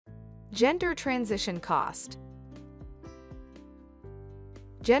Gender transition cost.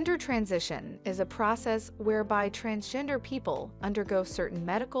 Gender transition is a process whereby transgender people undergo certain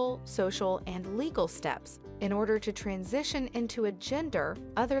medical, social, and legal steps in order to transition into a gender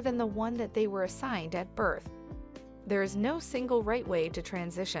other than the one that they were assigned at birth. There is no single right way to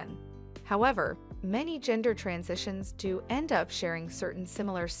transition. However, many gender transitions do end up sharing certain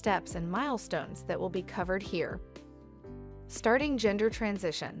similar steps and milestones that will be covered here. Starting gender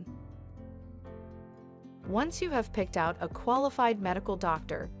transition. Once you have picked out a qualified medical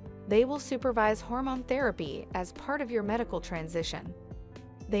doctor, they will supervise hormone therapy as part of your medical transition.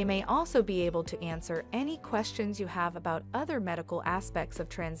 They may also be able to answer any questions you have about other medical aspects of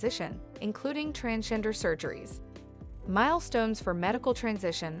transition, including transgender surgeries. Milestones for medical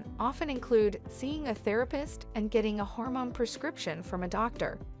transition often include seeing a therapist and getting a hormone prescription from a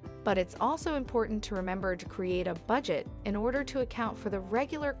doctor. But it's also important to remember to create a budget in order to account for the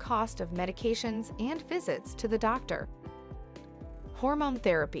regular cost of medications and visits to the doctor. Hormone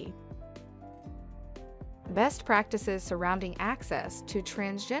therapy. Best practices surrounding access to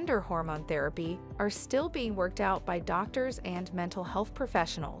transgender hormone therapy are still being worked out by doctors and mental health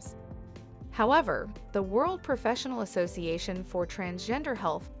professionals. However, the World Professional Association for Transgender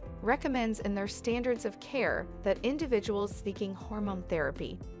Health recommends in their standards of care that individuals seeking hormone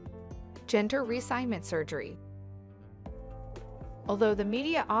therapy. Gender reassignment surgery. Although the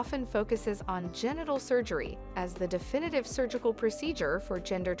media often focuses on genital surgery as the definitive surgical procedure for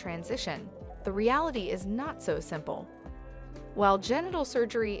gender transition, the reality is not so simple. While genital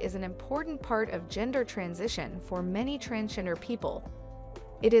surgery is an important part of gender transition for many transgender people,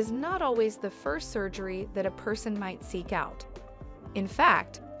 it is not always the first surgery that a person might seek out. In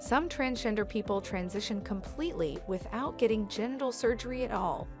fact, some transgender people transition completely without getting genital surgery at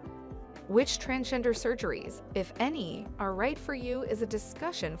all. Which transgender surgeries, if any, are right for you is a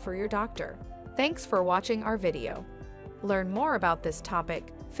discussion for your doctor. Thanks for watching our video. Learn more about this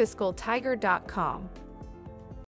topic, fiscaltiger.com.